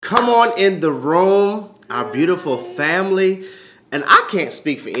Come on in the room, our beautiful family. And I can't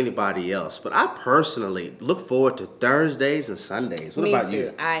speak for anybody else, but I personally look forward to Thursdays and Sundays. What about you? Me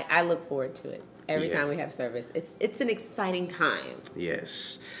too. I look forward to it every time we have service. It's an exciting time.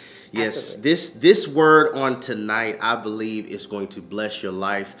 Yes. Absolutely. This word on tonight, I believe, is going to bless your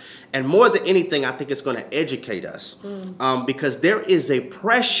life. And more than anything, I think it's going to educate us. Because there is a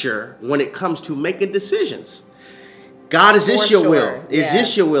pressure when it comes to making decisions. God, is this your will? Is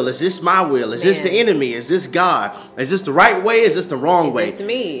this your will? Is this my will? Is this the enemy? Is this God? Is this the right way? Is this the wrong way? Is this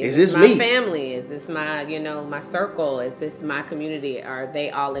me? Is this my me? family? Is this my, my circle? Is this my community? Are they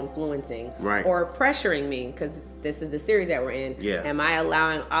all influencing or pressuring me? Because this is the series that we're in. Yeah. Am I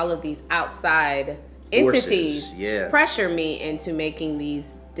allowing all of these outside entities pressure me into making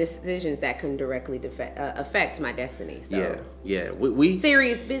these decisions that can directly affect my destiny? So we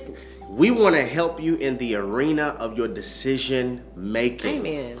serious business. We want to help you in the arena of your decision making.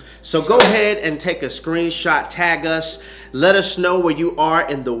 Amen. So go ahead and take a screenshot, tag us, let us know where you are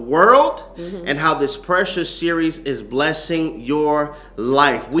in the world and how this precious series is blessing your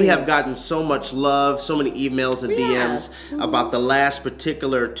life. We have gotten so much love, so many emails and DMs about the last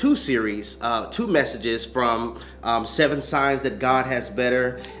particular two messages from 7 Signs That God Has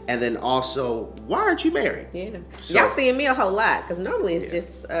Better, and then also, why aren't you married? Yeah. So, y'all seeing me a whole lot, because normally it's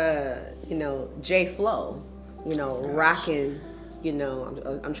just, J Flow, rocking,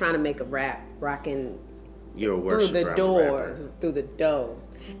 I'm trying to make a rap, rocking through the door.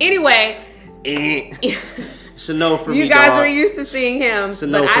 Anyway. It's a no for me, you guys dog. Are used to seeing him, it's a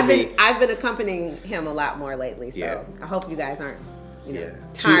no but for I've been accompanying him a lot more lately, so I hope you guys aren't,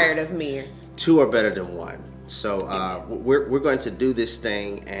 tired of me. 2 are better than 1. So we're going to do this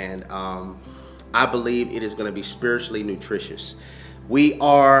thing, and I believe it is going to be spiritually nutritious. We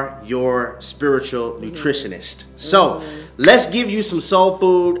are your spiritual nutritionist. So let's give you some soul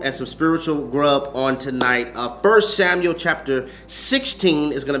food and some spiritual grub on tonight. 1 Samuel chapter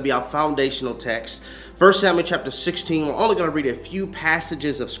 16 is going to be our foundational text. 1 Samuel chapter 16, we're only going to read a few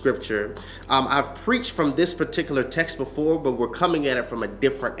passages of scripture. I've preached from this particular text before, but we're coming at it from a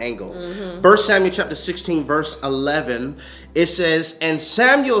different angle. 1 Samuel chapter 16, verse 11, it says, "And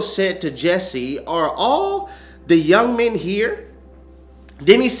Samuel said to Jesse, are all the young men here?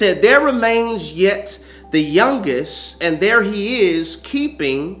 Then he said, there remains yet the youngest, and there he is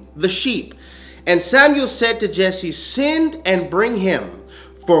keeping the sheep. And Samuel said to Jesse, send and bring him,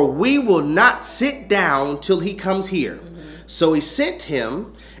 for we will not sit down till he comes here. So he sent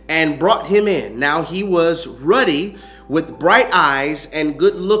him and brought him in. Now he was ruddy with bright eyes and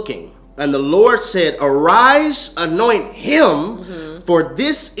good looking. And the Lord said, arise, anoint him, for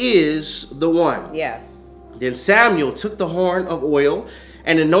this is the one. Yeah. Then Samuel took the horn of oil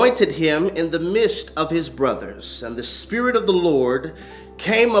and anointed him in the midst of his brothers. And the Spirit of the Lord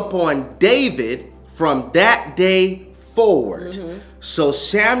came upon David from that day forward. So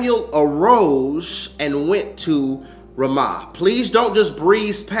Samuel arose and went to Ramah. Please don't just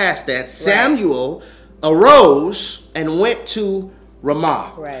breeze past that. Samuel arose and went to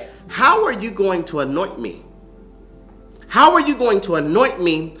Ramah. Right. How are you going to anoint me? How are you going to anoint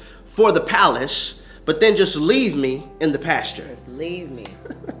me for the palace, but then just leave me in the pasture? Just leave me.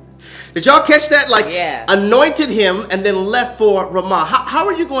 Did y'all catch that? Anointed him and then left for Ramah. How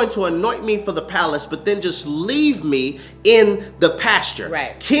are you going to anoint me for the palace, but then just leave me in the pasture?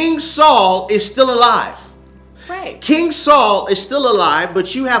 Right. King Saul is still alive. Right. King Saul is still alive,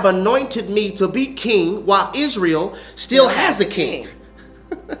 but you have anointed me to be king while Israel still has a king.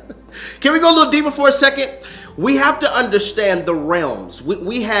 Can we go a little deeper for a second? We have to understand the realms.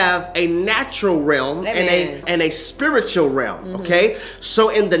 We have a natural realm and a spiritual realm, okay? So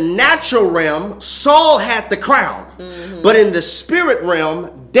in the natural realm, Saul had the crown. But in the spirit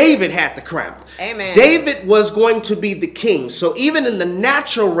realm, David had the crown. Amen. David was going to be the king. So even in the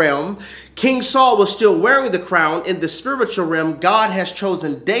natural realm, King Saul was still wearing the crown. In the spiritual realm, God has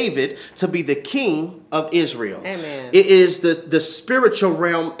chosen David to be the king of Israel. Amen. It is the spiritual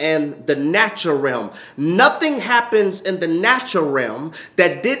realm and the natural realm. Nothing happens in the natural realm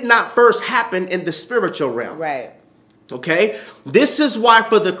that did not first happen in the spiritual realm. Right. Okay? This is why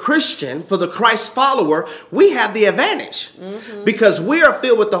for the Christian, for the Christ follower, we have the advantage. Because we are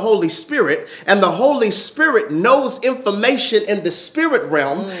filled with the Holy Spirit, and the Holy Spirit knows information in the spirit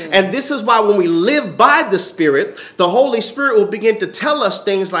realm. And this is why when we live by the Spirit, the Holy Spirit will begin to tell us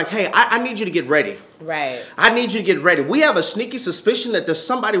things like, hey, I need you to get ready. Right. I need you to get ready. We have a sneaky suspicion that there's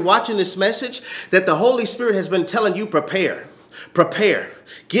somebody watching this message that the Holy Spirit has been telling you, prepare,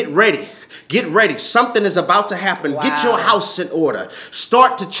 get ready. Get ready. Something is about to happen. Wow. Get your house in order.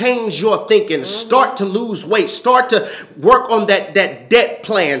 Start to change your thinking. Start to lose weight. Start to work on that debt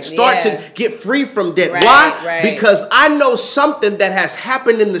plan. Start to get free from debt. Why? Because I know something that has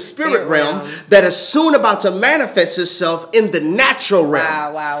happened in the spirit realm that is soon about to manifest itself in the natural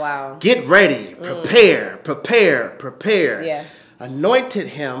realm. Wow. Get ready. Prepare. Yeah. Anointed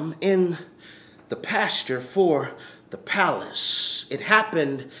him in the pasture for the palace. It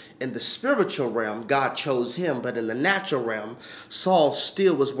happened in the spiritual realm. God chose him, but in the natural realm, Saul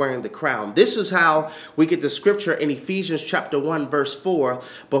still was wearing the crown. This is how we get the scripture in Ephesians chapter 1, verse 4.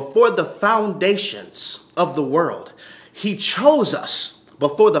 Before the foundations of the world, he chose us.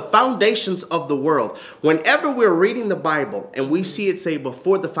 Before the foundations of the world. Whenever we're reading the Bible and we see it say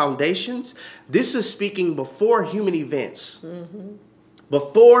before the foundations, this is speaking before human events.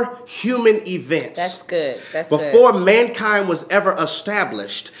 Before human events. That's good. Before mankind was ever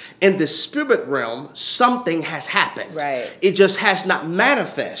established, in the spirit realm, something has happened. Right. It just has not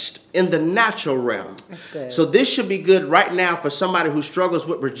manifest in the natural realm. That's good. So this should be good right now for somebody who struggles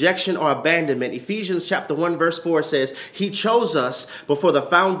with rejection or abandonment. Ephesians chapter 1 verse 4 says, he chose us before the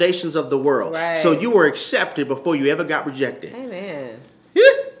foundations of the world. Right. So you were accepted before you ever got rejected. Amen.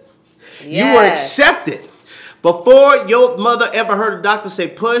 You were accepted. Before your mother ever heard a doctor say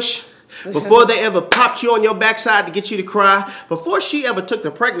push, before they ever popped you on your backside to get you to cry, before she ever took the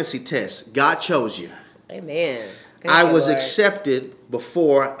pregnancy test, God chose you. Amen. I was accepted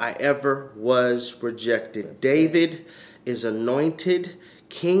before I ever was rejected. David is anointed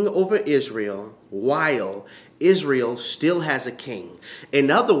king over Israel while Israel still has a king.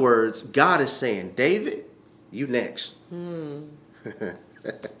 In other words, God is saying, David, you next.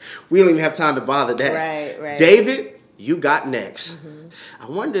 We don't even have time to bother that. Right. David, you got next. I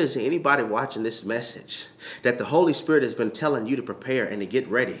wonder, is there anybody watching this message that the Holy Spirit has been telling you to prepare and to get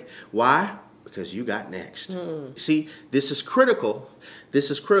ready? Why? Because you got next. See, this is critical.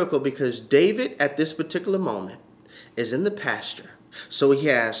 This is critical because David at this particular moment is in the pasture. So he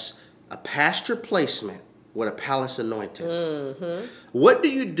has a pasture placement with a palace anointing. What do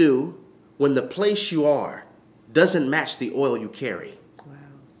you do when the place you are doesn't match the oil you carry?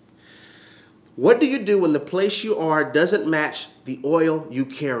 What do you do when the place you are doesn't match the oil you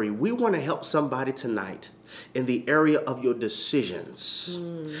carry? We want to help somebody tonight in the area of your decisions.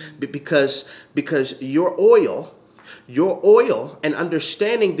 Because your oil and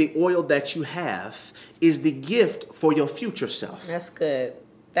understanding the oil that you have is the gift for your future self. That's good.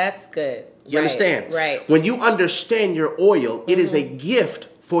 You understand? Right. When you understand your oil, it is a gift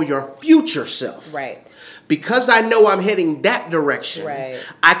for your future self. Right. Because I know I'm heading that direction, right.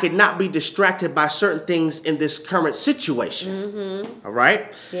 I could not be distracted by certain things in this current situation. All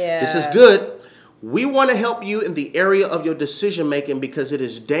right? Yeah. This is good. We want to help you in the area of your decision making because it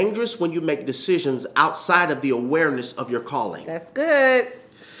is dangerous when you make decisions outside of the awareness of your calling. That's good.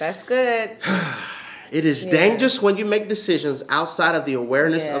 It is dangerous when you make decisions outside of the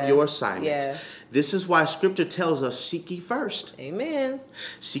awareness of your assignment. Yeah. This is why scripture tells us, seek ye first. Amen.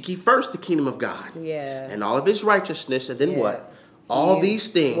 Seek ye first the kingdom of God. Yeah. And all of his righteousness. And then what? All these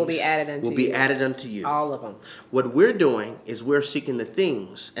things will be added unto you. All of them. What we're doing is we're seeking the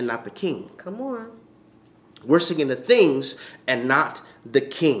things and not the king. Come on. We're seeking the things and not the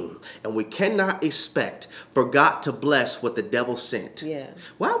king. And we cannot expect for God to bless what the devil sent. Yeah.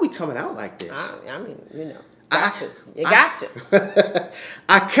 Why are we coming out like this? I mean, You got to.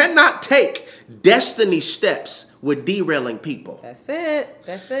 I cannot take destiny steps with derailing people. That's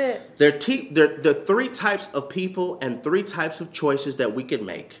it. There are three types of people and three types of choices that we can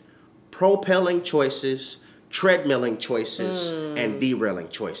make. Propelling choices, treadmilling choices, and derailing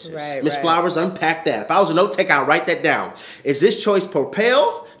choices. Miss Flowers, unpack that. If I was a note taker, I'll write that down. Is this choice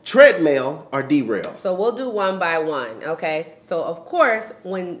propel, treadmill, or derail? So we'll do one by one, okay? So, of course,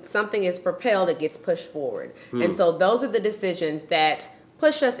 when something is propelled, it gets pushed forward. And so those are the decisions that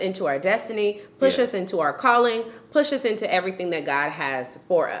push us into our destiny, push us into our calling, push us into everything that God has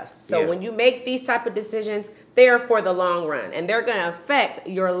for us. So when you make these type of decisions, they are for the long run, and they're going to affect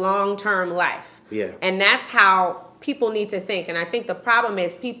your long-term life. Yeah. And that's how people need to think. And I think the problem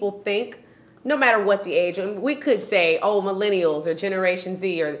is people think, no matter what the age, we could say, oh, millennials or Generation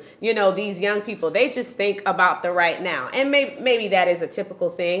Z or, these young people, they just think about the right now. And maybe that is a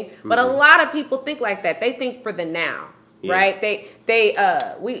typical thing. But a lot of people think like that. They think for the now, right?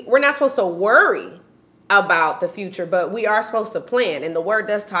 We're not supposed to worry about the future, but we are supposed to plan. And the word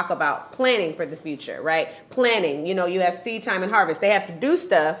does talk about planning for the future, right? Planning, you have seed time and harvest. They have to do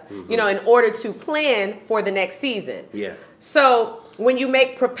stuff, in order to plan for the next season. Yeah. So when you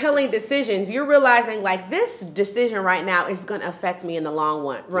make propelling decisions, you're realizing like this decision right now is going to affect me in the long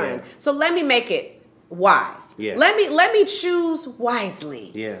run. Yeah. So let me make it wise. Yeah. Let me choose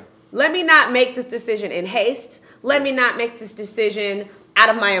wisely. Yeah. Let me not make this decision in haste. Let me not make this decision out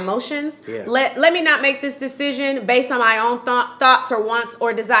of my emotions. Yeah. Let me not make this decision based on my own thoughts or wants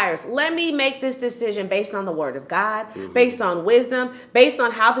or desires. Let me make this decision based on the word of God, based on wisdom, based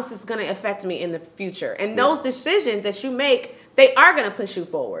on how this is going to affect me in the future. And those decisions that you make, they are going to push you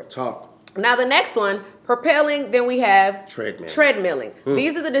forward. Talk. Now the next one, propelling, then we have treadmilling.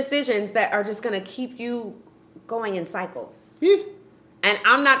 These are the decisions that are just going to keep you going in cycles. And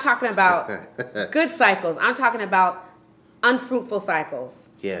I'm not talking about good cycles. I'm talking about unfruitful cycles.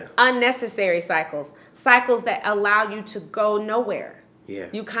 Yeah. Unnecessary cycles. Cycles that allow you to go nowhere. Yeah.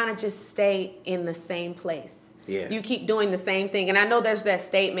 You kind of just stay in the same place. Yeah. You keep doing the same thing. And I know there's that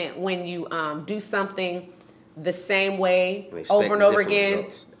statement when you do something the same way over and over again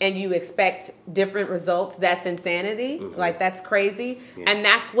and you expect different results. That's insanity. Like that's crazy. Yeah. And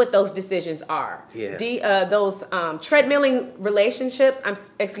that's what those decisions are. Yeah. Those treadmilling relationships,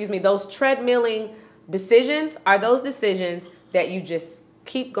 those treadmilling decisions are those decisions that you just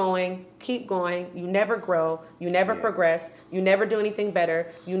keep going. You never grow. You never progress. You never do anything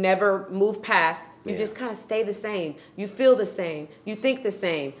better. You never move past. You just kind of stay the same. You feel the same. You think the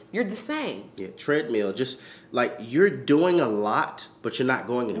same. You're the same. Yeah, treadmill. Just like you're doing a lot, but you're not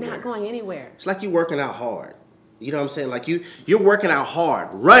going anywhere. You're not going anywhere. It's like you're working out hard. You know what I'm saying? Like you're working out hard,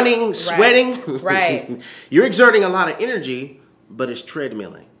 running, sweating. Right. You're exerting a lot of energy, but it's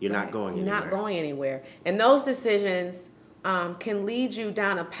treadmilling. You're not going anywhere. You're not going anywhere. And those decisions can lead you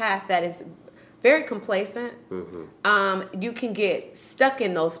down a path that is very complacent. You can get stuck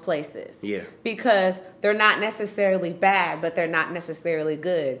in those places. Yeah. Because they're not necessarily bad, but they're not necessarily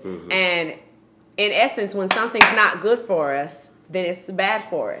good. And in essence, when something's not good for us, then it's bad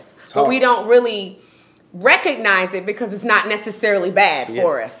for us. But we don't really recognize it because it's not necessarily bad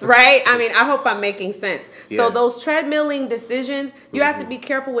for us, right? I mean, I hope I'm making sense. So those treadmilling decisions, you have to be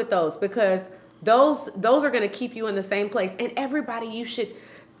careful with those because those are going to keep you in the same place. And everybody, you should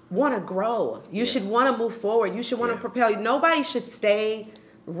want to grow. You should want to move forward. You should want to propel. Nobody should stay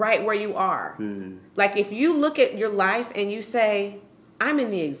right where you are. Like if you look at your life and you say, I'm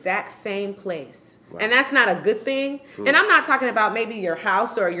in the exact same place. Wow. And that's not a good thing. And I'm not talking about maybe your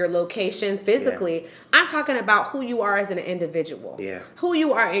house or your location physically. I'm talking about who you are as an individual. Who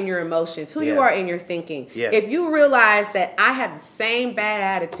you are in your emotions. Who you are in your thinking. If you realize that I have the same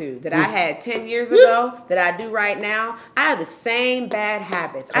bad attitude that I had 10 years ago that I do right now, I have the same bad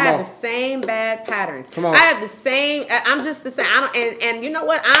habits. I have the same bad patterns. I have the same, I'm just the same. And you know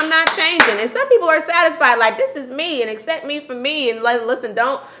what? I'm not changing. And some people are satisfied like this is me and accept me for me. And like, listen,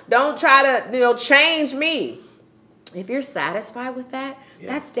 don't try to, change me. If you're satisfied with that,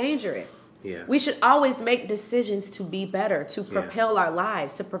 that's dangerous. We should always make decisions to be better, to propel our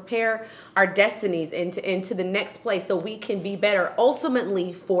lives, to prepare our destinies into the next place so we can be better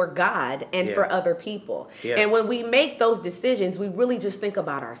ultimately for God and for other people. And when we make those decisions, we really just think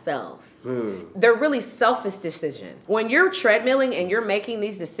about ourselves. They're really selfish decisions. When you're treadmilling and you're making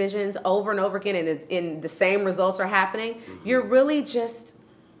these decisions over and over again and the same results are happening, you're really just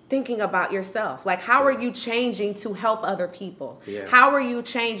thinking about yourself. Like, how are you changing to help other people? How are you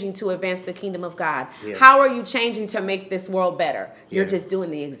changing to advance the kingdom of God? How are you changing to make this world better? You're just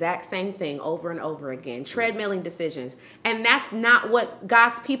doing the exact same thing over and over again, treadmilling decisions. And that's not what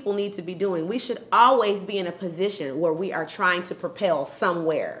God's people need to be doing. We should always be in a position where we are trying to propel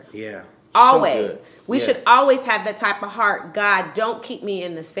somewhere. Always. So we should always have that type of heart. God, don't keep me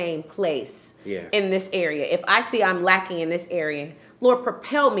in the same place in this area. If I see I'm lacking in this area, Lord,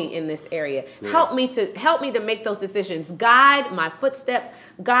 propel me in this area. Help me to make those decisions. Guide my footsteps,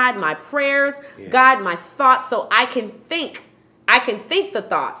 guide my prayers, guide my thoughts so I can think the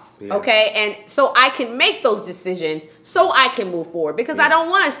thoughts, okay? And so I can make those decisions so I can move forward because I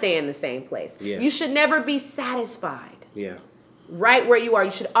don't want to stay in the same place. You should never be satisfied. Right where you are.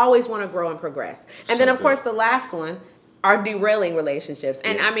 You should always want to grow and progress. And then, of course, the last one are derailing relationships.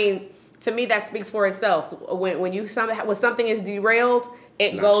 And I mean, to me, that speaks for itself. When something is derailed,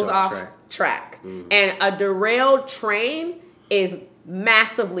 it goes off track. And a derailed train is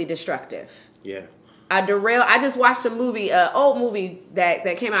massively destructive. I just watched a movie, an old movie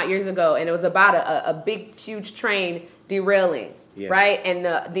that came out years ago, and it was about a big, huge train derailing, right? And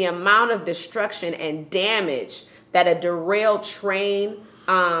the amount of destruction and damage that a derailed train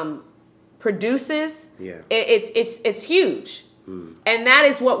produces, it's huge. And that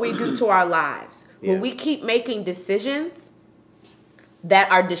is what we do to our lives. When we keep making decisions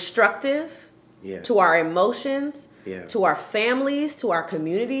that are destructive to our emotions, to our families, to our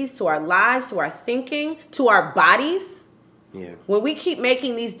communities, to our lives, to our thinking, to our bodies. Yeah. When we keep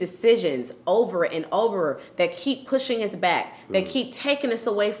making these decisions over and over that keep pushing us back, that keep taking us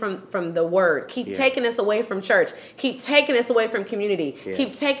away from the word, keep taking us away from church, keep taking us away from community,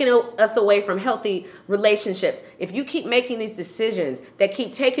 keep taking us away from healthy relationships. If you keep making these decisions that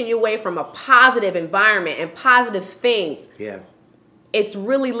keep taking you away from a positive environment and positive things, it's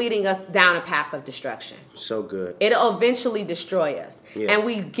really leading us down a path of destruction. So good. It'll eventually destroy us. Yeah. And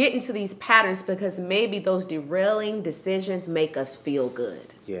we get into these patterns because maybe those derailing decisions make us feel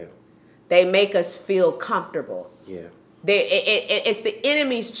good. Yeah. They make us feel comfortable. Yeah. It's the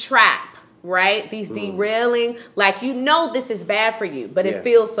enemy's trap, right? These derailing, like, you know this is bad for you, but it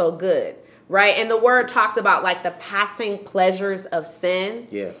feels so good, right? And the word talks about, like, the passing pleasures of sin.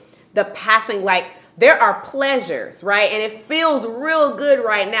 Yeah. The passing, like, there are pleasures, right? And it feels real good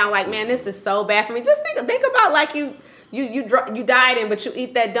right now. Like, man, this is so bad for me. Just think about, like, you dieting, but you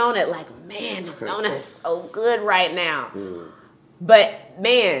eat that donut. Like, man, this donut is so good right now. But,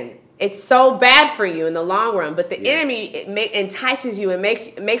 man, it's so bad for you in the long run. But the enemy entices you and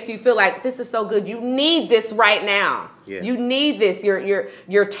makes you feel like this is so good. You need this right now. Yeah. You need this.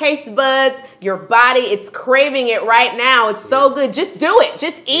 Your taste buds, your body, it's craving it right now. It's so good. Just do it.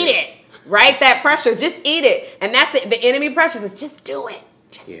 Just eat it. Right? That pressure, just eat it. And that's the enemy pressures is just do it.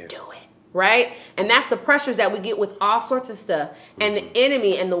 Just do it. Right? And that's the pressures that we get with all sorts of stuff. And the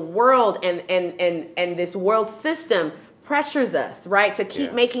enemy and the world and this world system pressures us, right? To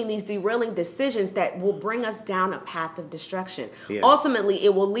keep making these derailing decisions that will bring us down a path of destruction. Yeah. Ultimately,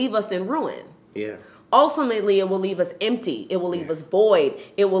 it will leave us in ruin. Yeah. Ultimately, it will leave us empty. It will leave us void.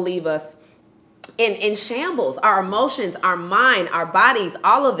 It will leave us in shambles. Our emotions, our mind, our bodies,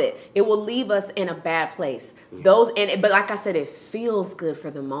 all of it, it will leave us in a bad place. But like I said, it feels good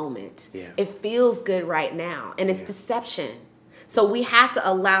for the moment. Yeah. It feels good right now. And it's deception. So we have to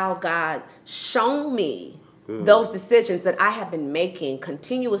allow God show me those decisions that I have been making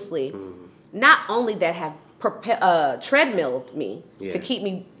continuously, not only that have treadmilled me to keep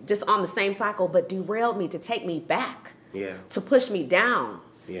me just on the same cycle, but derailed me to take me back, to push me down.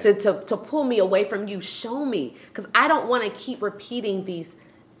 Yeah. To pull me away from you. Show me. Because I don't want to keep repeating these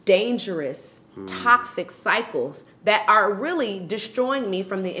dangerous, toxic cycles that are really destroying me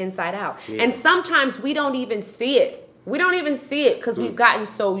from the inside out. Yeah. And sometimes we don't even see it. We don't even see it because we've gotten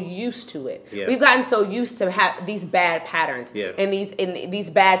so used to it. Yeah. We've gotten so used to have these bad patterns and these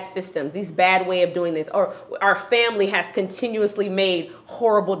bad systems, these bad way of doing this. Or our family has continuously made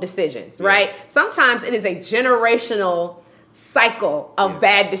horrible decisions, right? Sometimes it is a generational cycle of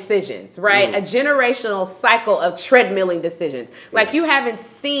bad decisions, right? A generational cycle of treadmilling decisions. Like you haven't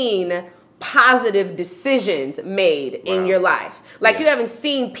seen positive decisions made in your life. Like you haven't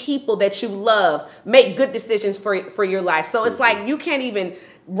seen people that you love make good decisions for your life. So it's like you can't even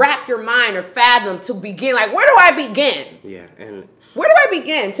wrap your mind or fathom to begin. Like, where do I begin? Yeah, and where do I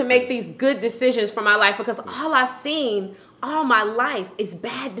begin to make these good decisions for my life? Because all I've seen all my life is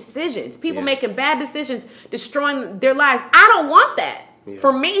bad decisions. People making bad decisions, destroying their lives. I don't want that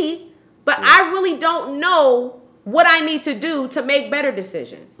for me, but I really don't know what I need to do to make better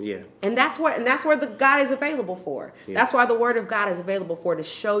decisions. Yeah. And that's where the God is available for. Yeah. That's why the word of God is available for, to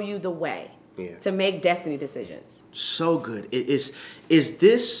show you the way to make destiny decisions. So good. Is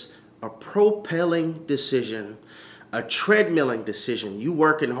this a propelling decision, a treadmilling decision? You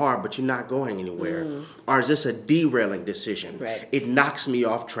working hard, but you're not going anywhere. Or is this a derailing decision? Right. It knocks me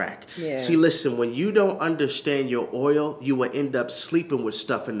off track. Yeah. See, listen, when you don't understand your oil, you will end up sleeping with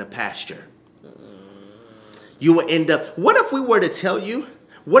stuff in the pasture. You will end up, what if we were to tell you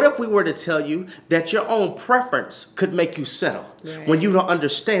that your own preference could make you settle when you don't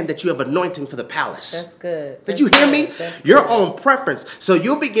understand that you have anointing for the palace? That's good. Did you hear me? Your own preference. So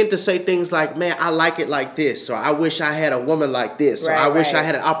you'll begin to say things like, man, I like it like this, or I wish I had a woman like this, or I wish I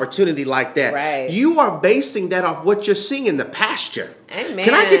had an opportunity like that. Right. You are basing that off what you're seeing in the pasture. Amen.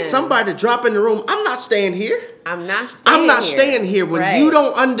 Can I get somebody to drop in the room? I'm not staying here. I'm not staying here. When you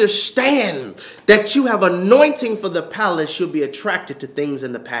don't understand that you have anointing for the palace, you'll be attracted to things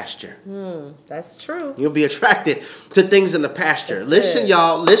in the pasture. That's true. You'll be attracted to things in the pasture. That's listen, good.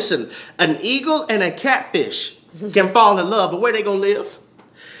 Y'all, listen. An eagle and a catfish can fall in love, but where they gonna live?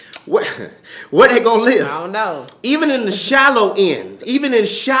 Where they gonna live? I don't know. Even in the shallow end, even in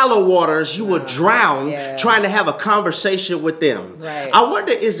shallow waters, you will drown trying to have a conversation with them. Right. I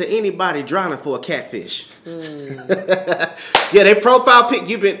wonder, is there anybody drowning for a catfish? Yeah, they profile pic.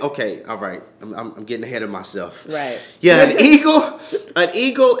 You've been okay. All right, I'm getting ahead of myself. Right. Yeah, an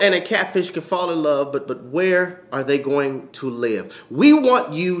eagle and a catfish can fall in love, but where are they going to live? We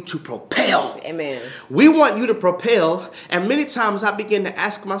want you to propel. Amen. We want you to propel, and many times I begin to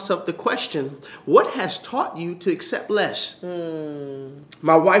ask myself the question: what has taught you to accept less?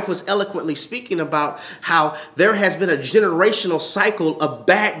 My wife was eloquently speaking about how there has been a generational cycle of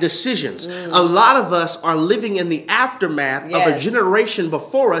bad decisions. A lot of us are living in the aftermath of a generation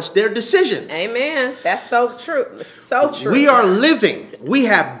before us, their decisions. Amen. That's so true. So true. We are living. We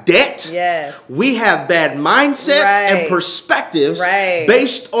have debt. Yes. We have bad mindsets and perspectives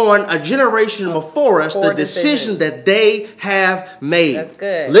based on a generation before us, the decisions that they have made. That's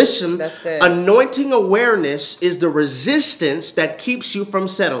good. Listen, That's good. Anointing awareness is the resistance that keeps you from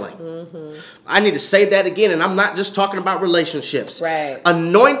settling. I need to say that again, and I'm not just talking about relationships. Right.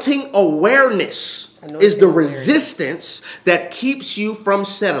 Anointing awareness is the resistance that keeps you from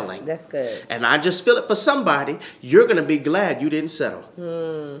settling. That's good. And I just feel it for somebody. You're going to be glad you didn't settle.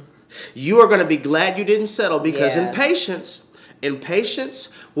 You are going to be glad you didn't settle because impatience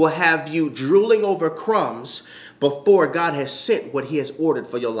will have you drooling over crumbs before God has sent what he has ordered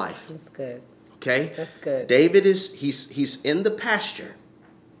for your life. That's good. Okay? That's good. David he's in the pasture.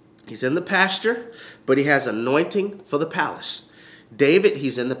 He's in the pasture, but he has anointing for the palace. David,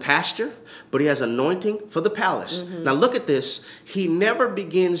 he's in the pasture, but he has anointing for the palace. Now look at this. He never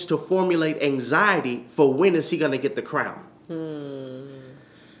begins to formulate anxiety for when is he going to get the crown.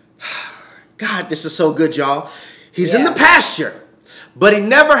 God, this is so good, y'all. He's in the pasture, but he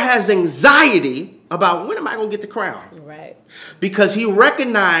never has anxiety about when am I going to get the crown. Right. Because he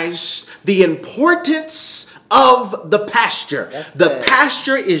recognized the importance of the pasture. The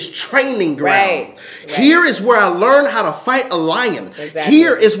pasture is training ground. Here is where I learned how to fight a lion.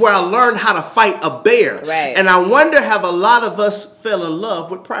 Here is where I learned how to fight a bear. And I wonder have a lot of us fell in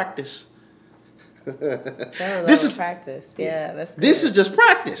love with practice. This is practice. Yeah, that's good. This is just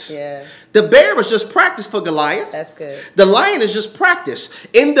practice. Yeah. The bear was just practice for Goliath. That's good. The lion is just practice.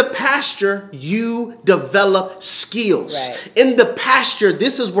 In the pasture, you develop skills. In the pasture,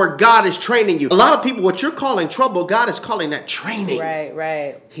 this is where God is training you. A lot of people, what you're calling trouble, God is calling that training.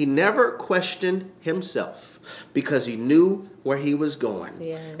 Right. He never questioned himself because he knew where he was going.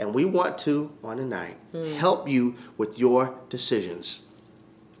 And we want to, on the night, help you with your decisions.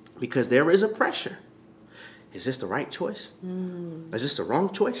 Because there is a pressure. Is this the right choice? Is this the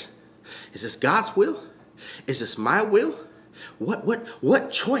wrong choice? Is this God's will? Is this my will?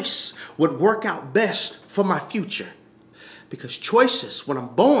 What choice would work out best for my future? Because choices, when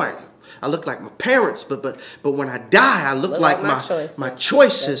I'm born, I look like my parents, but when I die, I look like my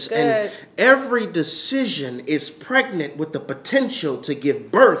choices. And every decision is pregnant with the potential to give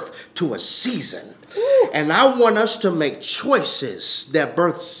birth to a season. And I want us to make choices that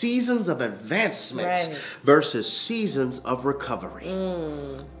birth seasons of advancement versus seasons of recovery.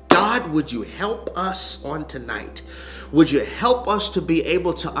 God, would you help us on tonight? Would you help us to be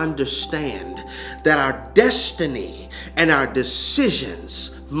able to understand that our destiny and our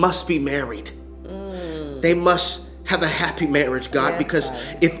decisions must be married? They must have a happy marriage, God, because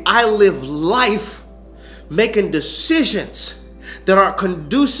if I live life making decisions that are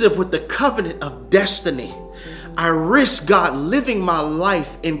conducive with the covenant of destiny, I risk, God, living my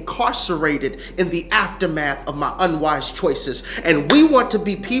life incarcerated in the aftermath of my unwise choices. And we want to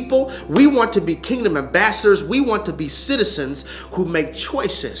be people, we want to be kingdom ambassadors, we want to be citizens who make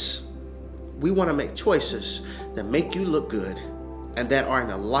choices. We want to make choices that make you look good and that are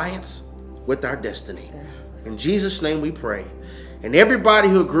in alliance with our destiny. In Jesus' name we pray. And everybody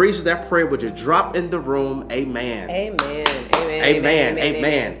who agrees with that prayer would you drop in the room. Amen.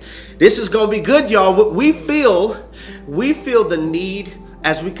 Amen. This is going to be good, y'all. We feel the need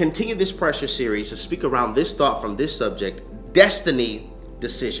as we continue this pressure series to speak around this thought from this subject, destiny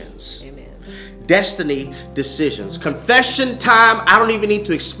decisions. Amen. Destiny decisions. Confession time. I don't even need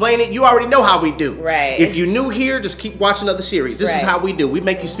to explain it. You already know how we do. If you're new here, just keep watching other series. This is how we do. We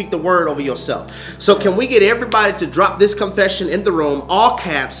make you speak the word over yourself. So can we get everybody to drop this confession in the room, all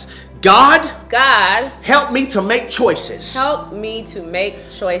caps? God, help me to make choices. Help me to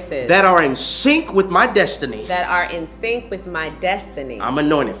make choices that are in sync with my destiny. I'm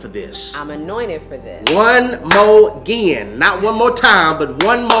anointed for this. One more again. Not one more time, but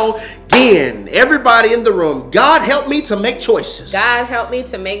one more again. Everybody in the room, God, help me to make choices. That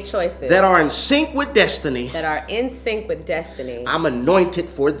are in sync with destiny. I'm anointed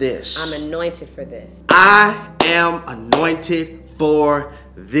for this. I am anointed for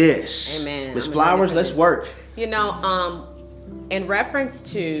this. Amen. Ms. Flowers, let's work. You know, in reference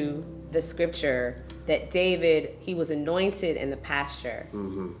to the scripture that David, he was anointed in the pasture,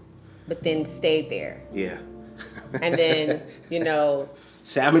 but then stayed there. Yeah. And then,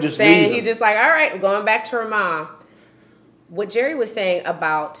 Samuel just saying, leaves him. he just like, all right, I'm going back to Ramah. What Jerry was saying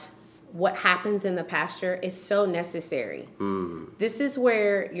about what happens in the pasture is so necessary. This is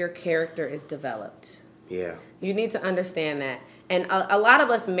where your character is developed. Yeah. You need to understand that. And a lot of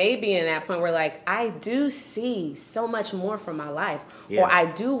us may be in that point where, like, I do see so much more from my life, or I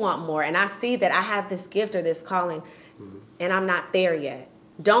do want more, and I see that I have this gift or this calling, and I'm not there yet.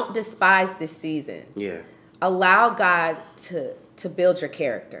 Don't despise this season. Yeah. Allow God to build your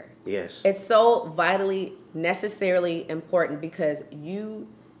character. Yes. It's so vitally, necessarily important, because you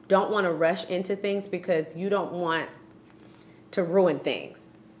don't want to rush into things, because you don't want to ruin things.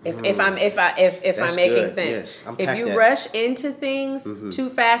 If I'm making sense. Yes. If you rush into things too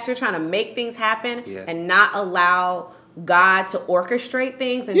fast, you're trying to make things happen and not allow God to orchestrate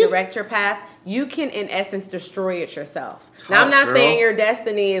things and direct your path, you can in essence destroy it yourself. Now, I'm not saying your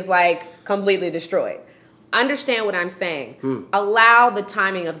destiny is like completely destroyed. Understand what I'm saying. Allow the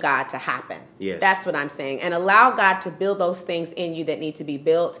timing of God to happen. Yes. That's what I'm saying. And allow God to build those things in you that need to be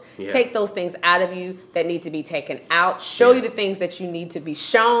built. Yeah. Take those things out of you that need to be taken out. Show you the things that you need to be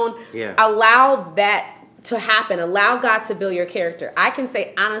shown. Yeah. Allow that to happen. Allow God to build your character. I can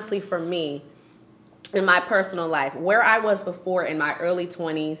say honestly, for me, in my personal life, where I was before in my early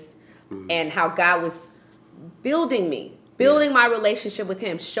 20s and how God was building me, building my relationship with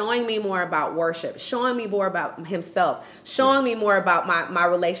him, showing me more about worship, showing me more about himself, showing me more about my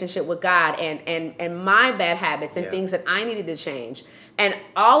relationship with God and my bad habits and things that I needed to change. And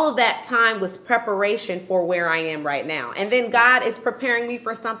all of that time was preparation for where I am right now. And then God is preparing me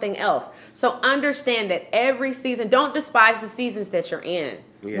for something else. So understand that every season, don't despise the seasons that you're in.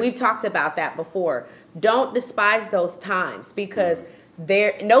 Yeah. We've talked about that before. Don't despise those times, because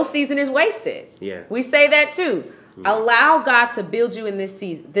no season is wasted. Yeah. We say that too. Allow God to build you in this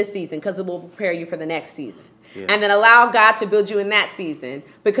season, because it will prepare you for the next season. Yeah. And then allow God to build you in that season,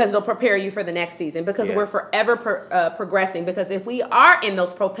 because it'll prepare you for the next season, because we're forever progressing. Because if we are in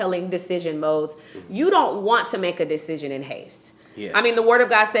those propelling decision modes, you don't want to make a decision in haste. Yes. I mean, the word of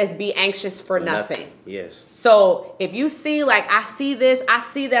God says, be anxious for nothing. Yes. So if you see, like, I see this, I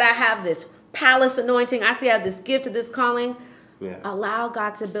see that I have this palace anointing, I see I have this gift to this calling, allow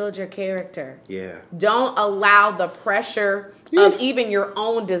God to build your character. Yeah. Don't allow the pressure of even your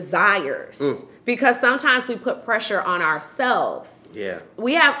own desires. Because sometimes we put pressure on ourselves. Yeah.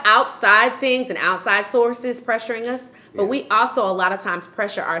 We have outside things and outside sources pressuring us, but we also a lot of times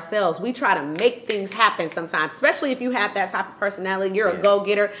pressure ourselves. We try to make things happen sometimes, especially if you have that type of personality. You're a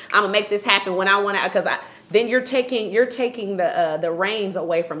go-getter. I'm gonna make this happen when I want to, because then you're taking the reins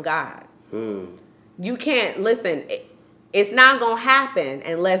away from God. You can't listen. It's not gonna happen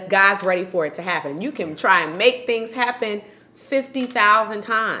unless God's ready for it to happen. You can try and make things happen 50,000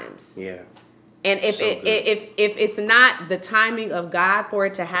 times. Yeah. And if it's not the timing of God for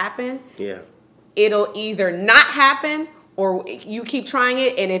it to happen, it'll either not happen, or you keep trying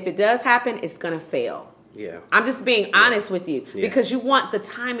it, and if it does happen, it's gonna fail. Yeah. I'm just being honest with you, because you want the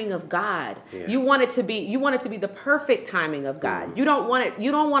timing of God. Yeah. You want it to be the perfect timing of God. You don't want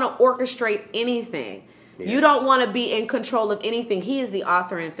to orchestrate anything. Yeah. You don't want to be in control of anything. He is the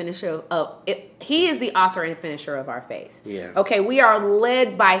author and finisher of it. He is the author and finisher of our faith. Yeah. Okay, we are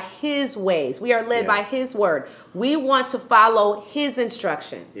led by his ways. We are led by his word. We want to follow his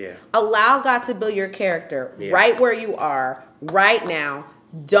instructions. Yeah. Allow God to build your character right where you are right now.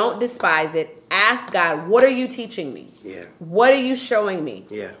 Don't despise it. Ask God, what are you teaching me? Yeah. What are you showing me?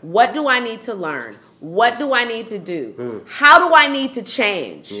 Yeah. What do I need to learn? What do I need to do? How do I need to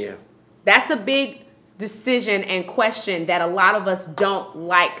change? Yeah. That's a big decision and question that a lot of us don't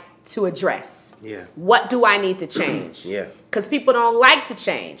like to address. Yeah. What do I need to change? Yeah. Because people don't like to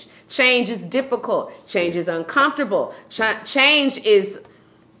change. Change is difficult. Change is uncomfortable. Change is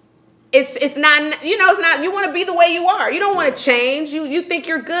it's not, it's not, you want to be the way you are. You don't want to change. You think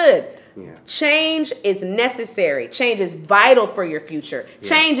you're good. Yeah. Change is necessary. Change is vital for your future. Yeah.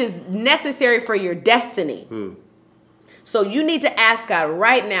 Change is necessary for your destiny. So you need to ask God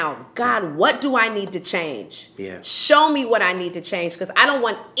right now, God, what do I need to change? Yeah. Show me what I need to change, because I don't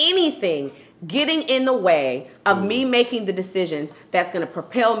want anything getting in the way of me making the decisions that's going to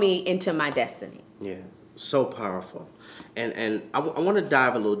propel me into my destiny. Yeah, so powerful. And I want to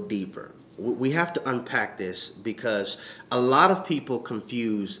dive a little deeper. We have to unpack this, because a lot of people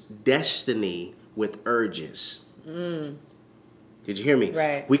confuse destiny with urges. Did you hear me?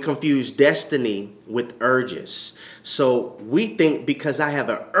 Right. We confuse destiny with urges. So we think because I have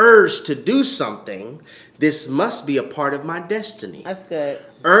an urge to do something, this must be a part of my destiny. That's good.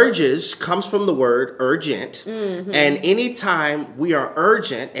 Urges comes from the word urgent. Mm-hmm. And anytime we are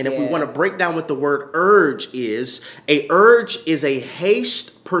urgent, and if we want to break down what the word urge is a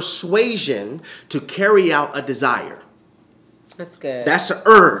haste persuasion to carry out a desire. That's good. That's an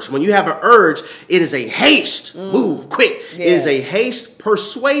urge. When you have an urge, it is a haste. Move quick. Yeah. It is a haste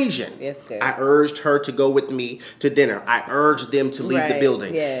persuasion. That's good. I urged her to go with me to dinner. I urged them to leave the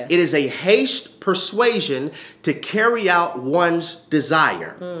building. Yeah. It is a haste persuasion to carry out one's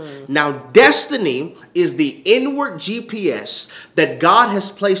desire. Now, destiny is the inward GPS that God has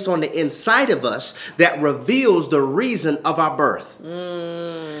placed on the inside of us that reveals the reason of our birth.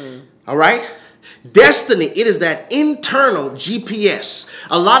 All right? Destiny, it is that internal GPS.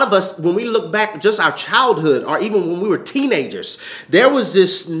 A lot of us, when we look back just our childhood or even when we were teenagers, there was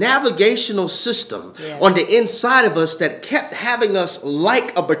this navigational system on the inside of us that kept having us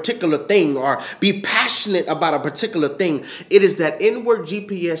like a particular thing or be passionate about a particular thing. It is that inward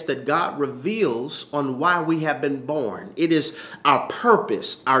GPS that God reveals on why we have been born. It is our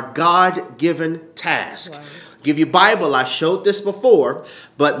purpose, our God-given task. Wow. Give you Bible, I showed this before,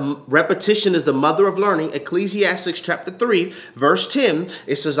 but repetition is the mother of learning. Ecclesiastes chapter 3, verse 10,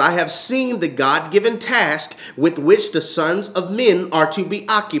 it says, I have seen the God-given task with which the sons of men are to be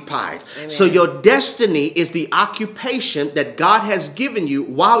occupied. Amen. So your destiny is the occupation that God has given you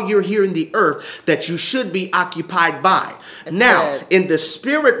while you're here in the earth that you should be occupied by. That's now, good. In the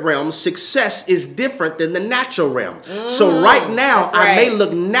spirit realm, success is different than the natural realm. So right now, I may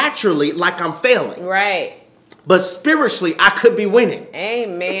look naturally like I'm failing. Right. But spiritually, I could be winning.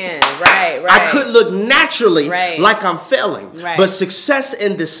 Amen. Right. I could look naturally like I'm failing. Right. But success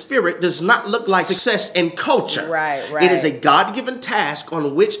in the spirit does not look like success in culture. Right. It is a God-given task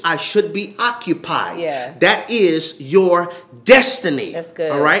on which I should be occupied. Yeah. That is your destiny. That's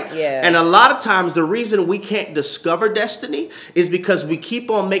good. All right? Yeah. And a lot of times, the reason we can't discover destiny is because we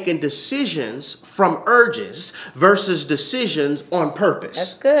keep on making decisions from urges versus decisions on purpose.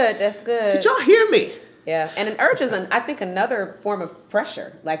 That's good. That's good. Did y'all hear me? Yeah, and an urge is, I think, another form of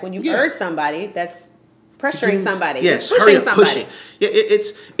pressure. Like when you urge somebody, that's pressuring somebody. Yes, pushing somebody. Pushing. Yeah,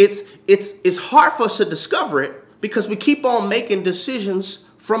 it's hard for us to discover it because we keep on making decisions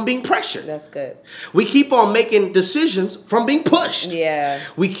from being pressured. That's good. We keep on making decisions from being pushed. Yeah.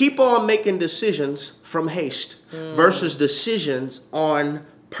 We keep on making decisions from haste versus decisions on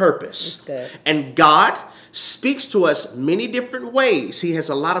purpose. That's good. And God speaks to us many different ways. He has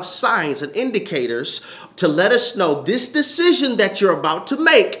a lot of signs and indicators to let us know this decision that you're about to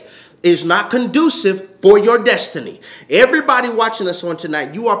make is not conducive for your destiny. Everybody watching us on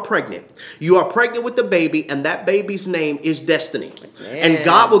tonight, you are pregnant. You are pregnant with a baby, and that baby's name is destiny. Man. And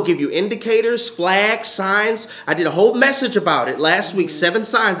God will give you indicators, flags, signs. I did a whole message about it last week, 7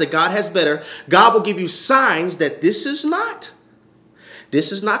 signs that God has better. God will give you signs that this is not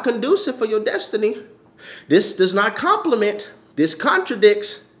conducive for your destiny. This does not complement. This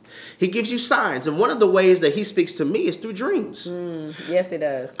contradicts. He gives you signs. And one of the ways that he speaks to me is through dreams. Yes, he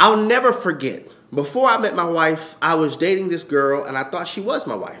does. I'll never forget. Before I met my wife, I was dating this girl, and I thought she was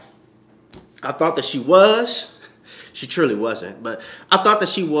my wife. I thought that she was. She truly wasn't. But I thought that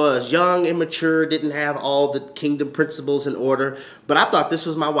she was young, immature, didn't have all the kingdom principles in order. But I thought this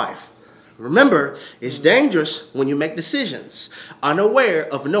was my wife. Remember, it's dangerous when you make decisions unaware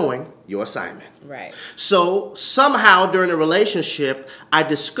of knowing your assignment. Right. So somehow during a relationship, I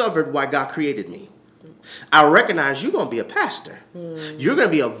discovered why God created me. I recognize you're going to be a pastor. You're going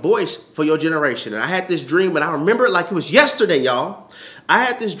to be a voice for your generation. And I had this dream, but I remember it like it was yesterday, y'all. I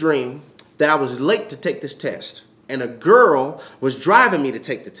had this dream that I was late to take this test. And a girl was driving me to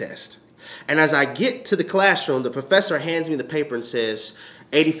take the test. And as I get to the classroom, the professor hands me the paper and says,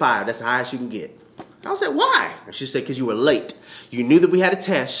 85, that's the highest you can get. I said, why? And she said, because you were late. You knew that we had a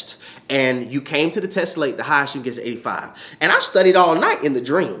test, and you came to the test late. The highest you can get is 85. And I studied all night in the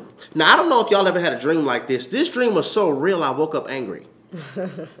dream. Now, I don't know if y'all ever had a dream like this. This dream was so real, I woke up angry.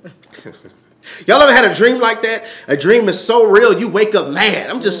 Y'all ever had a dream like that? A dream is so real, you wake up mad.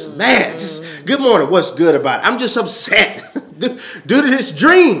 I'm just mad. Just, good morning, what's good about it? I'm just upset due to this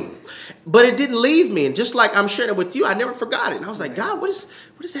dream. But it didn't leave me. And just like I'm sharing it with you, I never forgot it. And I was like, God, what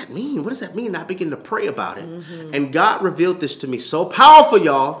does that mean? What does that mean? And I began to pray about it. And God revealed this to me so powerful,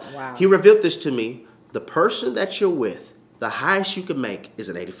 y'all. Wow. He revealed this to me. The person that you're with, the highest you can make is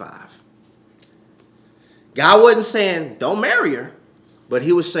an 85. God wasn't saying, don't marry her. But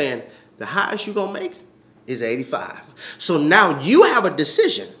he was saying, the highest you're going to make is 85. So now you have a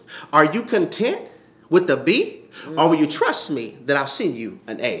decision. Are you content with the B? or will you trust me that I'll send you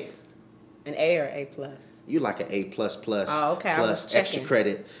an A? An A or A plus? You like an A plus plus. Oh, okay. Plus extra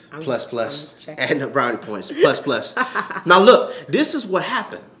credit, plus, and and the brownie points, plus. Now look, this is what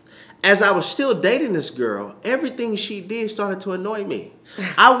happened. As I was still dating this girl, everything she did started to annoy me.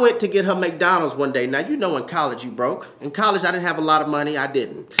 I went to get her McDonald's one day. Now, you know in college you broke. In college, I didn't have a lot of money. I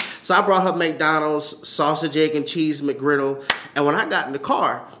didn't. So I brought her McDonald's, sausage, egg, and cheese McGriddle. And when I got in the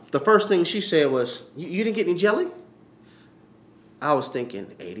car, the first thing she said was, you didn't get any jelly? I was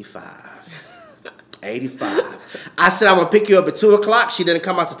thinking, 85. 85. I said, I'm going to pick you up at 2 o'clock. She didn't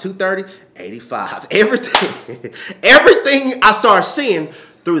come out to 2:30. 85. Everything I started seeing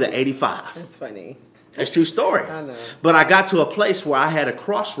through the 85. That's funny. It's a true story. I know. But I got to a place where I had a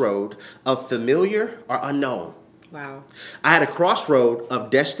crossroad of familiar or unknown. Wow. I had a crossroad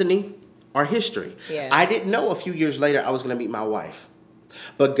of destiny or history. Yeah. I didn't know a few years later I was going to meet my wife.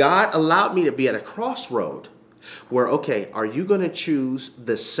 But God allowed me to be at a crossroad where, okay, are you going to choose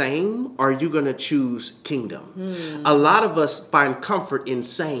the same or are you going to choose kingdom? A lot of us find comfort in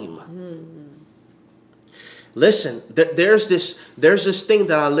same. Listen, there's this thing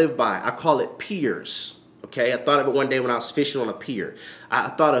that I live by. I call it piers. Okay, I thought of it one day when I was fishing on a pier. I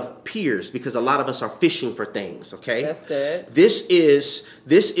thought of piers because a lot of us are fishing for things. Okay, that's good. This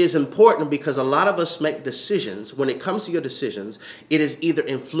is important because a lot of us make decisions. When it comes to your decisions, it is either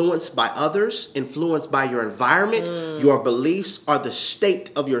influenced by others, influenced by your environment, your beliefs, or the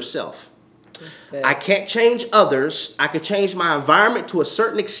state of yourself. That's good. I can't change others. I can change my environment to a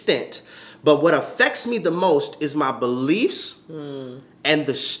certain extent. But what affects me the most is my beliefs and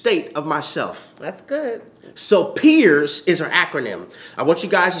the state of myself. That's good. So PEERS is our acronym. I want you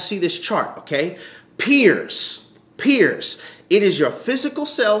guys to see this chart, okay? PEERS. It is your physical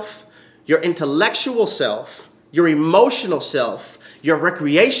self, your intellectual self, your emotional self, your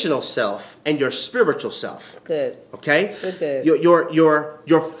recreational self, and your spiritual self. Good. Okay? Good.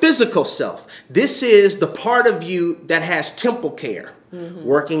 Your physical self. This is the part of you that has temple care.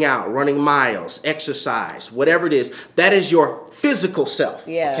 Working out, running miles, exercise, whatever it is. That is your physical self.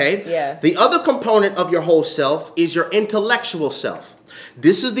 Yeah. Okay? Yeah. The other component of your whole self is your intellectual self.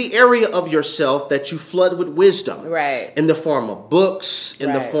 This is the area of yourself that you flood with wisdom. Right. In the form of books,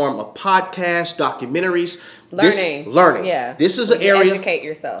 in the form of podcasts, documentaries. Learning. Yeah. This is an area. Educate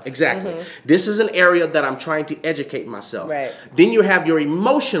yourself. Exactly. This is an area that I'm trying to educate myself. Right. Then you have your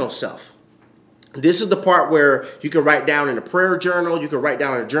emotional self. This is the part where you can write down in a prayer journal, you can write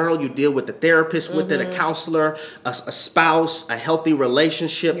down in a journal, you deal with the therapist, with it, a counselor, a spouse, a healthy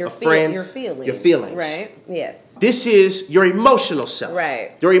relationship, a friend. Your feelings. Your feelings. Right. Yes. This is your emotional self.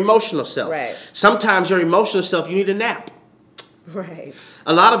 Right. Your emotional self. Right. Sometimes your emotional self, you need a nap. Right.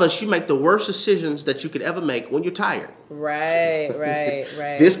 A lot of us, you make the worst decisions that you could ever make when you're tired. Right.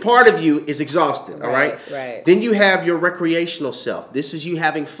 This part of you is exhausted, all right? Right. Then you have your recreational self. This is you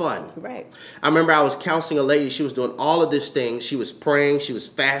having fun. Right. I remember I was counseling a lady. She was doing all of these things. She was praying. She was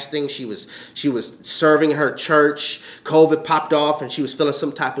fasting. She was serving her church. COVID popped off, and she was feeling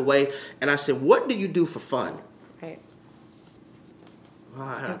some type of way. And I said, "What do you do for fun?" Right.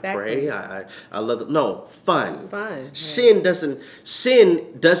 I pray. I love it. No, fun. Fun. Sin doesn't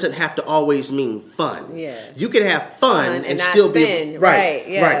have to always mean fun. Yeah. You can have fun and not still sin. be Right.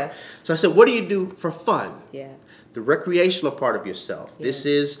 Yeah. Right. So I said, what do you do for fun? Yeah. The recreational part of yourself. Yeah. This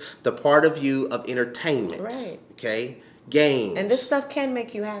is the part of you of entertainment. Right. Okay. Games. And this stuff can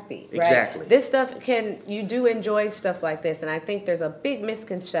make you happy, right? Exactly. This stuff you do enjoy stuff like this. And I think there's a big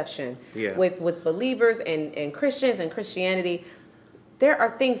misconception with believers and Christians and Christianity. There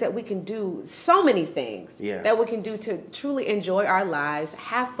are things that we can do, so many things that we can do to truly enjoy our lives,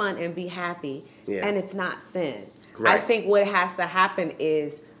 have fun, and be happy. Yeah. And it's not sin. Right. I think what has to happen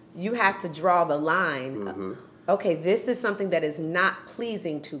is you have to draw the line. Okay, this is something that is not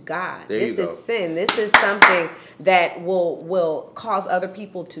pleasing to God. This is sin. This is something that will cause other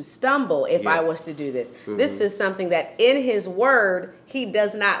people to stumble if I was to do this. This is something that in His Word He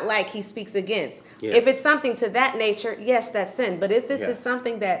does not like, He speaks against. Yeah. If it's something to that nature, yes, that's sin. But if this is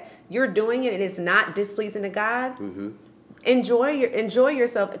something that you're doing and it is not displeasing to God, enjoy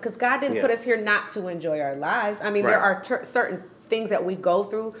yourself, because God didn't put us here not to enjoy our lives. I mean, there are certain things that we go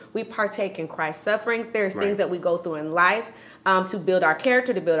through. We partake in Christ's sufferings. There's things that we go through in life to build our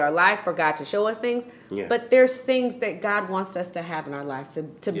character, to build our life, for God to show us things. Yeah. But there's things that God wants us to have in our lives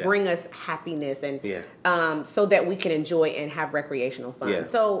to bring us happiness and so that we can enjoy and have recreational fun. Yeah.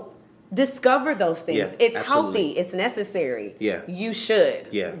 So discover those things. Yeah, it's absolutely. healthy. It's necessary. Yeah. You should.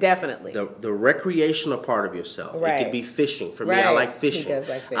 Yeah. Definitely. The recreational part of yourself. Right. It could be fishing. For me, Right. I like fishing. He does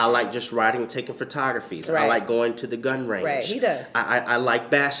like fishing. I like just riding and taking photographies. Right. I like going to the gun range. Right. He does. I like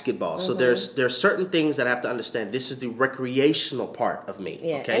basketball. So there's certain things that I have to understand. This is the recreational part of me.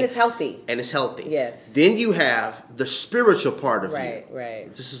 Yeah. Okay? And it's healthy. And it's healthy. Yes. Then you have the spiritual part of you. Right.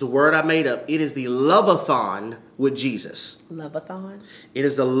 Right. This is the word I made up. It is the love-a-thon with Jesus. Love-a-thon? It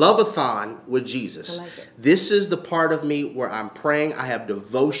is the love-a-thon with Jesus. I like it. This is the part of me where I'm praying, I have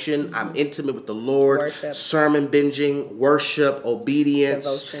devotion, I'm intimate with the Lord, Worship. sermon binging, worship,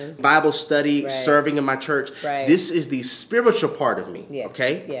 obedience, Devotion. Bible study, Right. serving in my church. Right. This is the spiritual part of me, Yeah.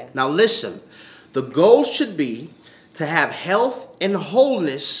 okay? Yeah. Now listen, the goal should be to have health and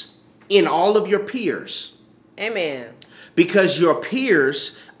wholeness in all of your peers. Amen. Because your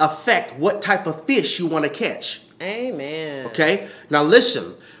peers affect what type of fish you want to catch. Amen. Okay? Now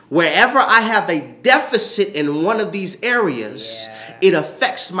listen, wherever I have a deficit in one of these areas, Yeah. it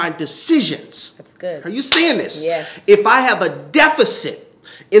affects my decisions. That's good. Are you seeing this? Yes. If I have a deficit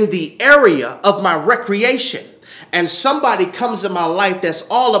in the area of my recreation, and somebody comes in my life that's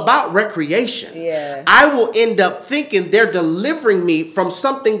all about recreation, Yeah. I will end up thinking they're delivering me from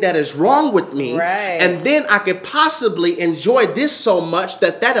something that is wrong with me. Right. And then I could possibly enjoy this so much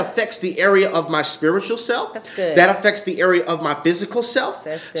that affects the area of my spiritual self. That's good. That affects the area of my physical self.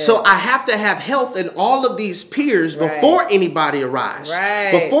 That's good. So I have to have health in all of these peers Right. before anybody arrives.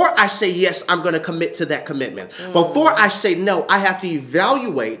 Right. Before I say, yes, I'm going to commit to that commitment. Before I say no, I have to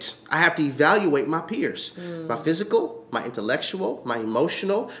evaluate my peers. My physical, my intellectual, my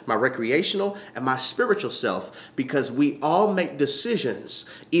emotional, my recreational, and my spiritual self. Because we all make decisions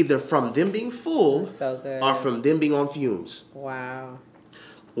either from them being full So good. or from them being on fumes. Wow.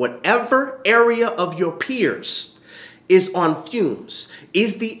 Whatever area of your peers is on fumes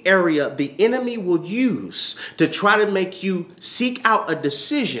is the area the enemy will use to try to make you seek out a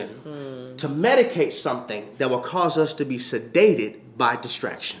decision to medicate something that will cause us to be sedated by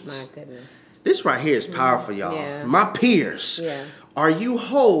distractions. My goodness. This right here is powerful, y'all. Yeah. My peers. Yeah. Are you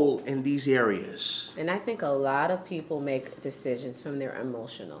whole in these areas? And I think a lot of people make decisions from their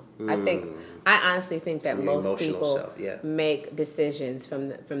emotional. I honestly think that From the most emotional people self, yeah. make decisions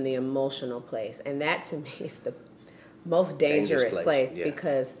from the emotional place. And that to me is the most dangerous place yeah.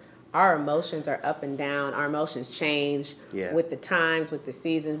 because our emotions are up and down. Our emotions change Yeah. with the times, with the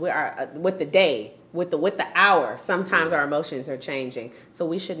seasons, with the day, with the hour. Sometimes our emotions are changing. So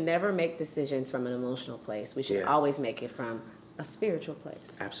we should never make decisions from an emotional place. We should Yeah. always make it from a spiritual place.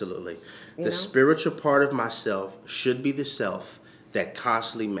 Absolutely. You The know? spiritual part of myself should be the self that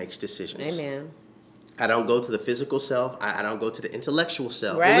constantly makes decisions. Amen. I don't go to the physical self. I don't go to the intellectual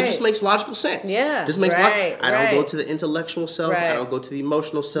self. Well, Right. it just makes logical sense. Yeah, Just makes right, I don't go right. to the intellectual self. I Right. don't go to the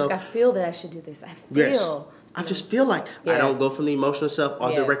emotional self. Like I feel that I should do this. I Yes. feel. I just feel like I Yeah. don't go from the emotional self or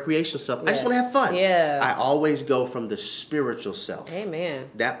the Yeah. recreational self. I just Yeah. want to have fun. Yeah. I always go from the spiritual self. Amen.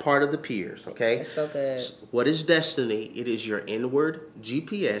 That part of the peers, okay? It's so good. What is destiny? It is your inward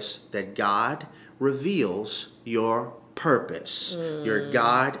GPS that God reveals your purpose, your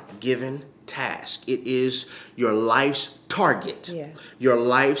God-given task. It is your life's target, Yeah. your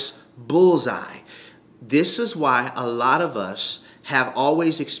life's bullseye. This is why a lot of us have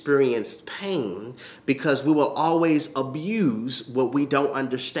always experienced pain because we will always abuse what we don't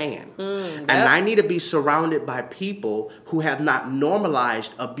understand. And I need to be surrounded by people who have not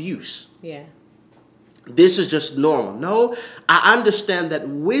normalized abuse. Yeah. This is just normal. No, I understand that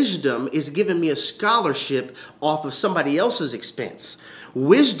wisdom is giving me a scholarship off of somebody else's expense.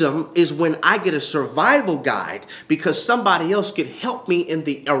 Wisdom is when I get a survival guide because somebody else could help me in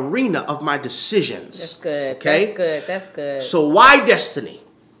the arena of my decisions. That's good. Okay? That's good. That's good. So why destiny?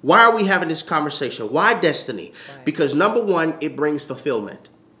 Why are we having this conversation? Why destiny? Right. Because number one, it brings fulfillment.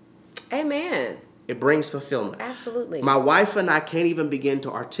 Amen. It brings fulfillment. Absolutely. My wife and I can't even begin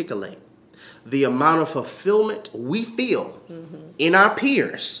to articulate the amount of fulfillment we feel in our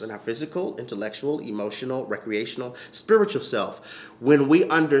peers, in our physical, intellectual, emotional, recreational, spiritual self, when we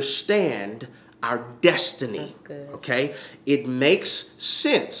understand our destiny. That's good. Okay? It makes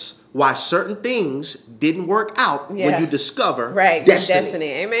sense why certain things didn't work out Yeah. when you discover Right.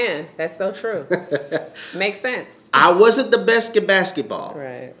 destiny. Amen. That's so true. Makes sense. I wasn't the best at basketball.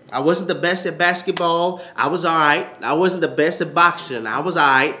 Right. I wasn't the best at basketball. I was all right. I wasn't the best at boxing. I was all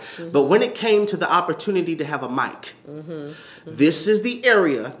right. But when it came to the opportunity to have a mic, this is the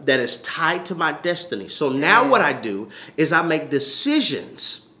area that is tied to my destiny. So now what I do is I make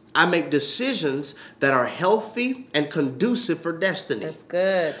decisions. I make decisions that are healthy and conducive for destiny. That's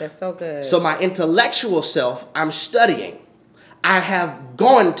good. That's so good. So my intellectual self, I'm studying. I have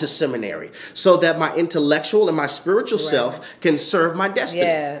gone to seminary so that my intellectual and my spiritual self can serve my destiny.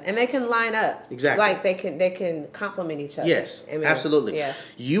 Yeah, and they can line up. Exactly. Like they can complement each other. Yes, absolutely. Yeah.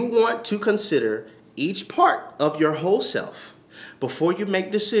 You want to consider each part of your whole self before you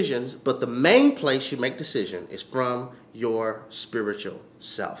make decisions, but the main place you make decision is from your spiritual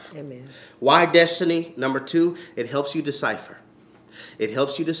self. Amen. Why destiny? Number 2, it helps you decipher. It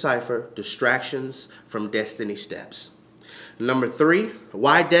helps you decipher distractions from destiny steps. Number 3,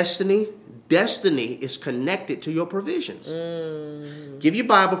 why destiny? Destiny is connected to your provisions. Give your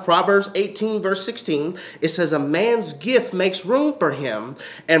Bible, Proverbs 18, verse 16. It says, a man's gift makes room for him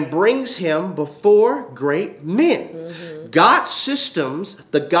and brings him before great men. God's systems,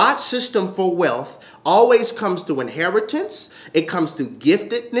 the God system for wealth, always comes through inheritance. It comes through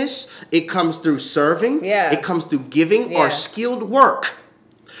giftedness. It comes through serving. It comes through giving or skilled work.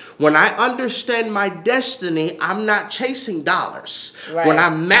 When I understand my destiny, I'm not chasing dollars. When I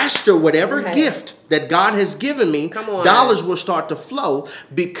master whatever gift that God has given me, dollars will start to flow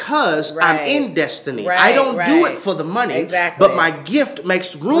because I'm in destiny. I don't do it for the money, but my gift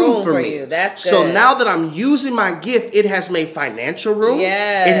makes room for me. That's good. So now that I'm using my gift, it has made financial room.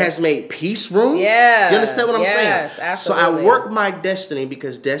 It has made peace room. You understand what I'm saying? Absolutely. So I work my destiny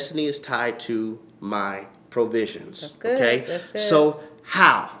because destiny is tied to my provisions. That's good. Okay? That's good. So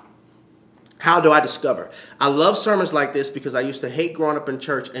how? How do I discover? I love sermons like this because I used to hate growing up in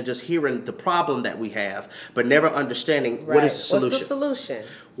church and just hearing the problem that we have, but never understanding what is the solution. What's the solution?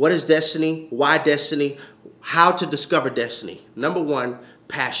 What is destiny? Why destiny? How to discover destiny? Number 1,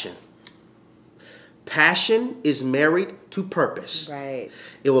 passion. Passion is married to purpose. Right.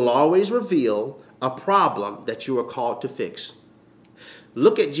 It will always reveal a problem that you are called to fix.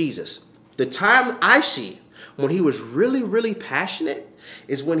 Look at Jesus. The time I see when he was really, really passionate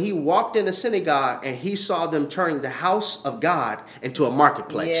is when he walked in the synagogue and he saw them turning the house of God into a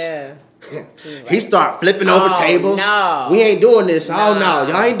marketplace. He started flipping over tables. No. We ain't doing this. No. Oh no,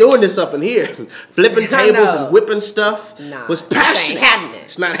 y'all ain't doing this up in here. Flipping tables and whipping stuff was passionate.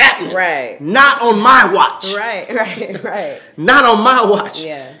 It's not happening. Right. Not on my watch. Right. Not on my watch.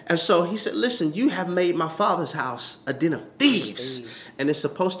 Yeah. And so he said, listen, you have made my father's house a den of thieves. And it's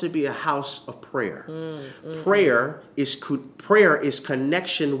supposed to be a house of prayer. Prayer is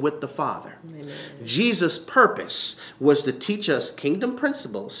connection with the Father. Amen. Jesus' purpose was to teach us kingdom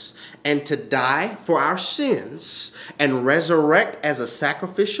principles and to die for our sins and resurrect as a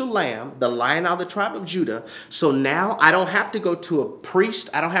sacrificial lamb, the Lion of the tribe of Judah. So now I don't have to go to a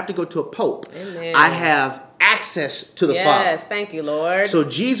priest. I don't have to go to a pope. Amen. I have access to the Father. Yes, thank you, Lord. So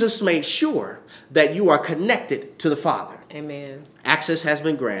Jesus made sure that you are connected to the Father. Amen. Access has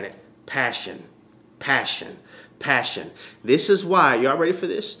been granted. Passion. This is why, y'all ready for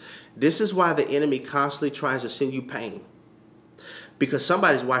this? This is why the enemy constantly tries to send you pain. Because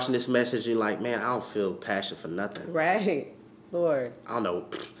somebody's watching this message and you're like, man, I don't feel passion for nothing. Right. Lord. I don't know.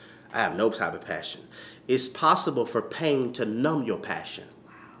 I have no type of passion. It's possible for pain to numb your passion.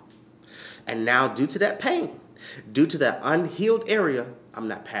 Wow. And now due to that pain, due to that unhealed area, I'm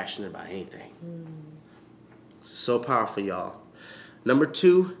not passionate about anything. So powerful, y'all. Number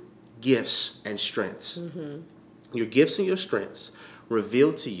 2, gifts and strengths. Your gifts and your strengths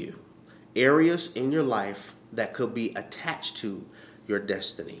reveal to you areas in your life that could be attached to your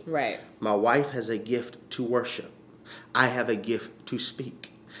destiny. Right. My wife has a gift to worship. I have a gift to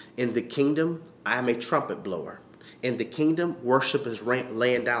speak. In the kingdom, I am a trumpet blower. In the kingdom, worship is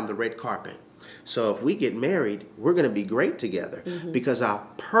laying down the red carpet. So if we get married, we're going to be great together because our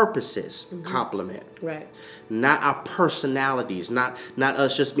purposes complement. Right. Not our personalities, not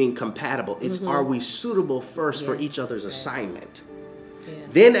us just being compatible. It's are we suitable first for each other's assignment? Yeah.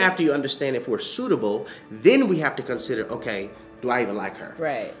 Then after you understand if we're suitable, then we have to consider, okay, do I even like her?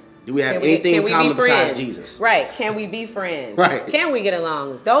 Right. Do we have anything in common besides Jesus? Right. Can we be friends? Right. Can we get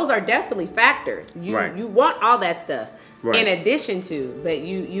along? Those are definitely factors. You want all that stuff. Right. In addition to, but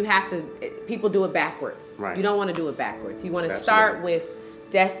you have to, people do it backwards. Right. You don't want to do it backwards. You want to start with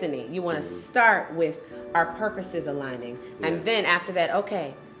destiny. You want to start with our purposes aligning. Yeah. And then after that,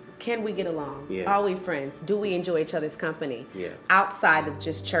 okay, can we get along? Yeah. Are we friends? Do we enjoy each other's company? Yeah. Outside of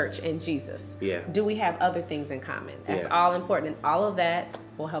just church and Jesus? Yeah. Do we have other things in common? That's all important. And all of that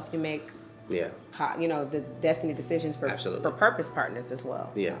will help you make the destiny decisions for purpose partners as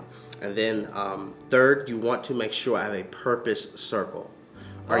well. Yeah. And then third, you want to make sure I have a purpose circle.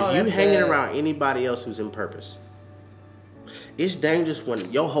 Are you hanging around anybody else who's in purpose? It's dangerous when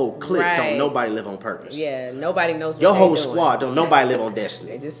your whole clique don't nobody live on purpose. Yeah, nobody knows what your whole doing. Squad don't nobody live on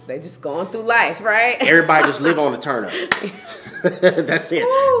destiny. They just going through life, right? Everybody just live on the turn up. That's it.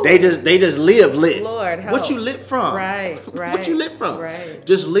 Woo. They just live lit. Lord, help. What you lit from? Right. What you lit from? Right.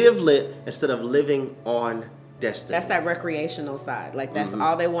 Just live lit instead of living on destiny. That's that recreational side. Like that's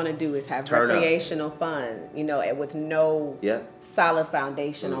all they want to do is have recreational fun, with no solid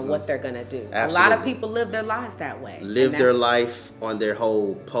foundation on what they're gonna do. Absolutely. A lot of people live their lives that way. Live their life on their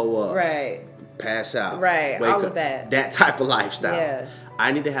whole pull up. Right. Pass out. Right. Wake all up. Of that. That type of lifestyle. Yeah.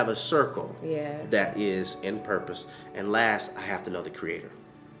 I need to have a circle that is in purpose. And last, I have to know the Creator.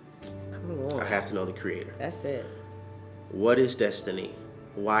 Come on. I have to know the Creator. That's it. What is destiny?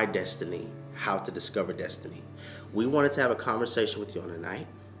 Why destiny? How to discover destiny. We wanted to have a conversation with you on tonight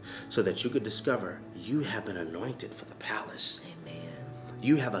so that you could discover you have been anointed for the palace. Amen.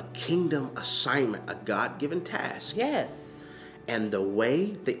 You have a kingdom assignment, a God-given task. Yes. And the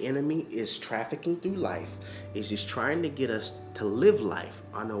way the enemy is trafficking through life is he's trying to get us to live life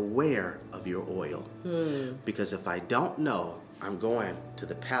unaware of your oil. Because if I don't know I'm going to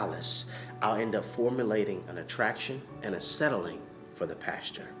the palace, I'll end up formulating an attraction and a settling for the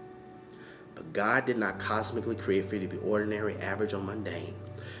pasture. But God did not cosmically create for you to be ordinary, average, or mundane.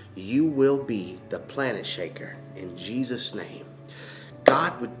 You will be the planet shaker in Jesus' name.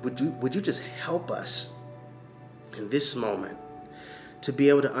 God, would you just help us in this moment to be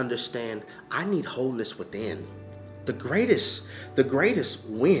able to understand I need wholeness within. The greatest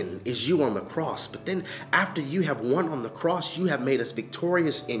win is you on the cross. But then after you have won on the cross, you have made us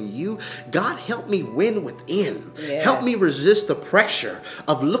victorious in you. God, help me win within. Yes. Help me resist the pressure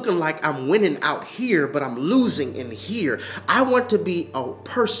of looking like I'm winning out here, but I'm losing in here. I want to be a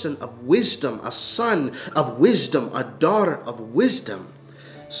person of wisdom, a son of wisdom, a daughter of wisdom,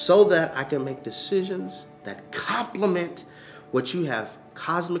 so that I can make decisions that complement what you have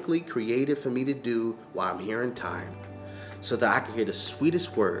cosmically created for me to do while I'm here in time, so that I can hear the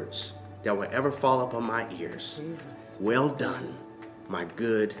sweetest words that will ever fall upon my ears. Jesus. Well done, my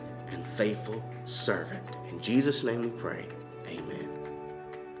good and faithful servant. In Jesus' name we pray. Amen.